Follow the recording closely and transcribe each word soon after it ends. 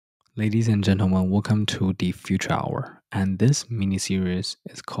Ladies and gentlemen, welcome to the Future Hour. And this mini series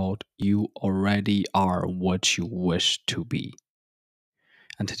is called You Already Are What You Wish to Be.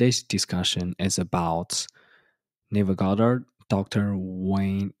 And today's discussion is about NevilleGoddard, Dr.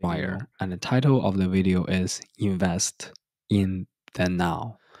 Wayne Dyer. And the title of the video is Invest in the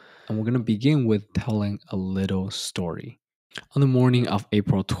Now. And we're going to begin with telling a little story. On the morning of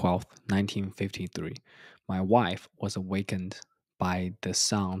April 12th, 1953, my wife was awakened by the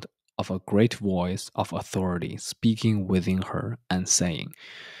sound of a great voice of authority speaking within her and saying,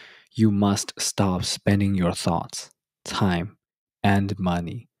 "You must stop spending your thoughts, time, and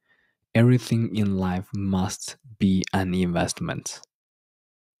money. Everything in life must be an investment.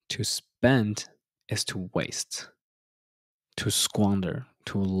 To spend is to waste, to squander,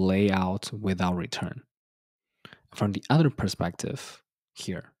 to lay out without return." From the other perspective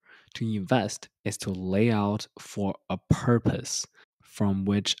here, to invest is to lay out for a purpose from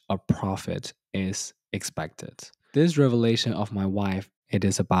which a profit is expected. This revelation of my wife, it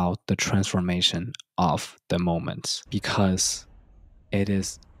is about the transformation of the moment, because it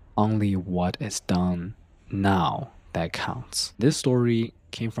is only what is done now that counts. This story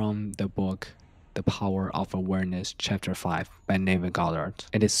came from the book The Power of Awareness, Chapter 5 by NevilleGoddard.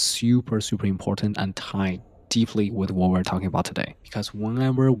 It is super important and tied deeply with what we're talking about today. Because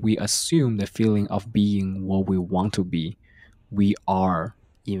whenever we assume the feeling of being what we want to be, we are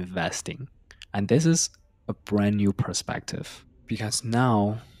investing. And this is a brand new perspective, because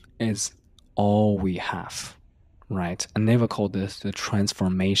now is all we have, right? And Neville called this the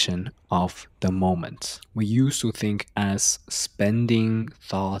transformation of the moment. We used to think as spending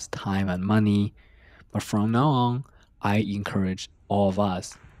thoughts, time, and money, but from now on, I encourage all of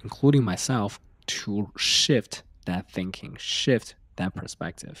us, including myself, to shift that thinking, shift that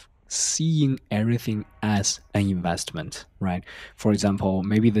perspective, seeing everything as an investment, right? For example,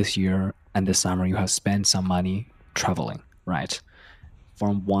 maybe this year and this summer you have spent some money traveling, right?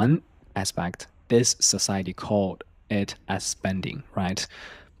 From one aspect, this society called it as spending, right?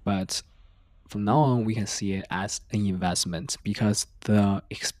 But from now on, we can see it as an investment, because the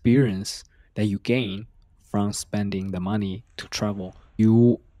experience that you gain from spending the money to travel,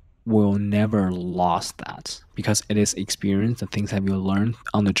 you will never lose that, because it is experience. The things that you learn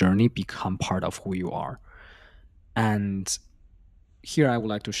on the journey become part of who you are. And here I would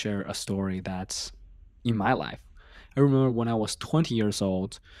like to share a story that's in my life. I remember when I was 20 years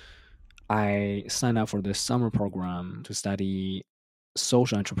old, I signed up for this summer program to study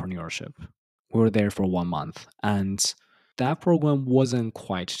social entrepreneurship. We were there for 1 month, and that program wasn't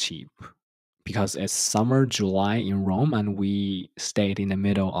quite cheap, because it's summer, July in Rome, and we stayed in the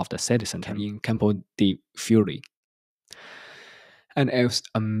middle of the city center in Campo di Fiori. And it was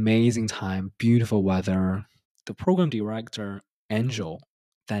amazing time, beautiful weather. The program director, Angel,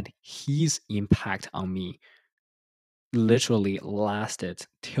 that his impact on me literally lasted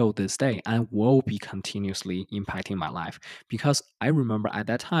till this day and will be continuously impacting my life. Because I remember at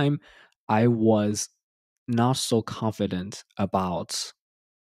that time, I was not so confident about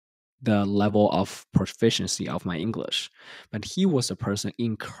the level of proficiency of my English. But he was a person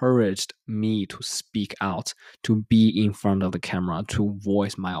encouraged me to speak out, to be in front of the camera, to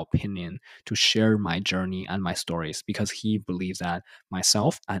voice my opinion, to share my journey and my stories, because he believes that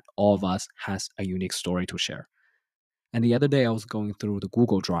myself and all of us has a unique story to share. And the other day I was going through the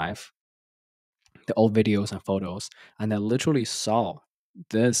Google Drive, the old videos and photos, and I literally saw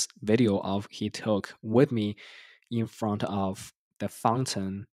this video of he took with me in front of the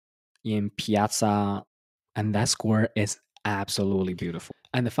fountain in Piazza, and that square is absolutely beautiful.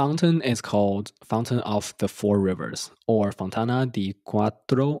 And the fountain is called Fountain of the Four Rivers, or Fontana di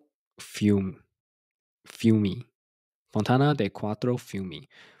Quattro Fiumi. Fontana de Quattro Fiumi,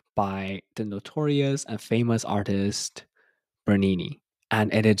 by the notorious and famous artist Bernini.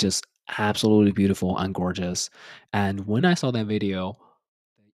 And it is just absolutely beautiful and gorgeous. And when I saw that video,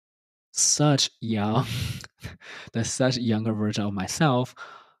 such young, the such younger version of myself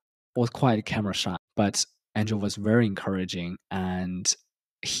was quite camera shy. But Angel was very encouraging, and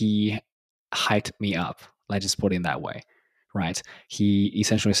he hyped me up. Let's just put it that way, right? He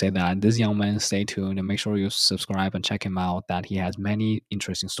essentially said that this young man, stay tuned and make sure you subscribe and check him out, that he has many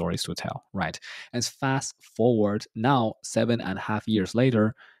interesting stories to tell, right? And fast forward now, 7.5 years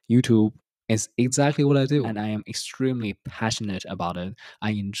later, YouTube is exactly what I do. And I am extremely passionate about it.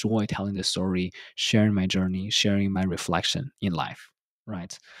 I enjoy telling the story, sharing my journey, sharing my reflection in life,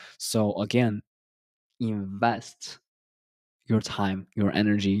 right? So again, invest your time, your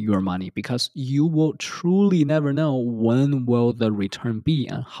energy, your money, because you will truly never know when will the return be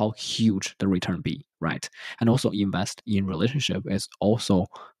and how huge the return be, right? And also invest in relationship is also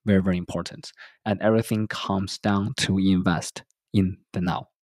very, very important. And everything comes down to invest in the now.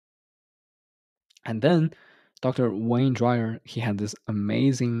 And then Dr. Wayne Dyer, he had this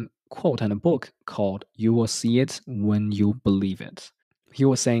amazing quote in a book called "You Will See It When You Believe It." He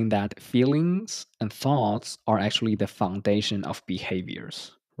was saying that feelings and thoughts are actually the foundation of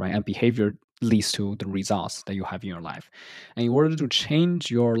behaviors, right? And behavior leads to the results that you have in your life. And in order to change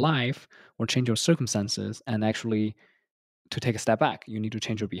your life or change your circumstances and actually to take a step back, you need to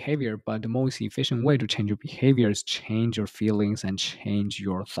change your behavior. But the most efficient way to change your behavior is change your feelings and change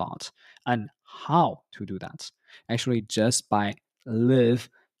your thoughts. And how to do that? Actually, just by live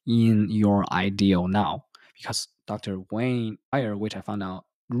in your ideal now. Because Dr. Wayne Dyer, which I found out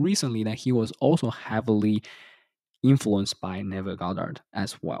recently that he was also heavily influenced by Neville Goddard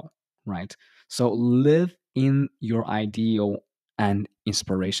as well, right? So live in your ideal and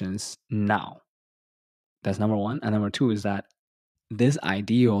inspirations now. That's number one. And number two is that this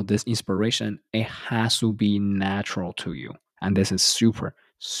ideal, this inspiration, it has to be natural to you. And this is super,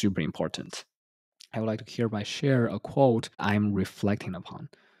 super important. I would like to hereby share a quote I'm reflecting upon.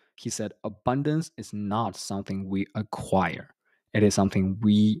 He said, "Abundance is not something we acquire, it is something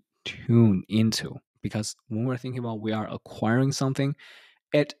we tune into." Because when we're thinking about we are acquiring something,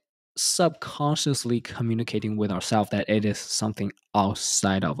 it subconsciously communicating with ourselves that it is something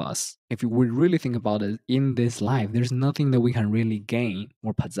outside of us. If we really think about it in this life, there's nothing that we can really gain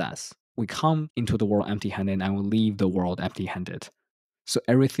or possess. We come into the world empty handed and we leave the world empty handed. So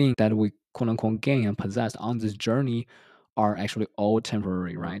everything that we quote unquote gain and possess on this journey are actually all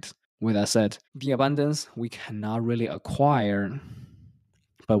temporary, right? With that said, the abundance we cannot really acquire,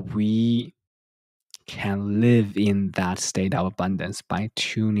 but we can live in that state of abundance by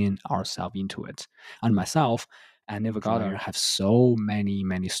tuning ourselves into it. And myself and NevilleGoddard have so many,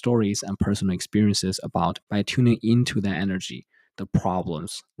 many stories and personal experiences about by tuning into that energy, the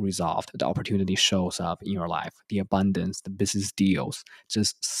problems resolved, the opportunity shows up in your life, the abundance, the business deals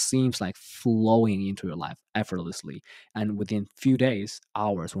just seems like flowing into your life effortlessly. And within few days,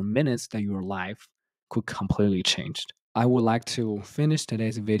 hours, or minutes, that your life could completely change. I would like to finish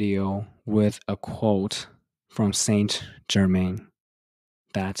today's video with a quote from Saint Germain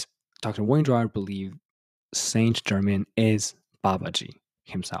that Dr. Wayne Dyer believed Saint Germain is Babaji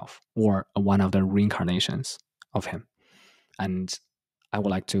himself, or one of the reincarnations of him. And I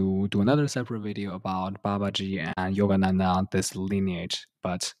would like to do another separate video about Babaji and Yogananda, this lineage,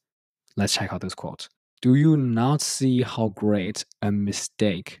 but let's check out this quote. "Do you not see how great a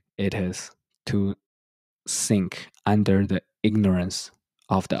mistake it is to sink under the ignorance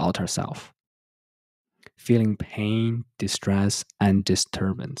of the outer self, feeling pain, distress, and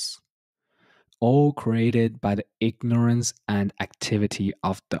disturbance, all created by the ignorance and activity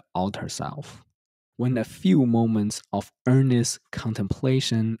of the outer self, when a few moments of earnest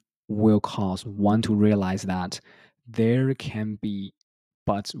contemplation will cause one to realize that there can be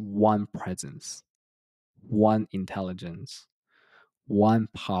but one presence, one intelligence, one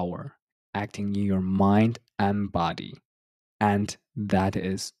power acting in your mind and body, and that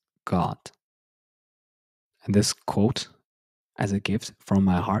is God." And this quote as a gift from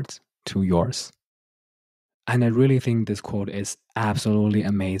my heart to yours. And I really think this quote is absolutely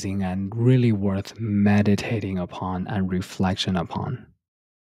amazing and really worth meditating upon and reflection upon.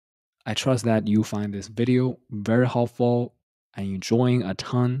 I trust that you find this video very helpful and enjoying a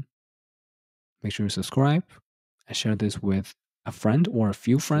ton. Make sure you subscribe and share this with a friend or a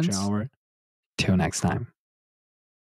few friends. Till next time.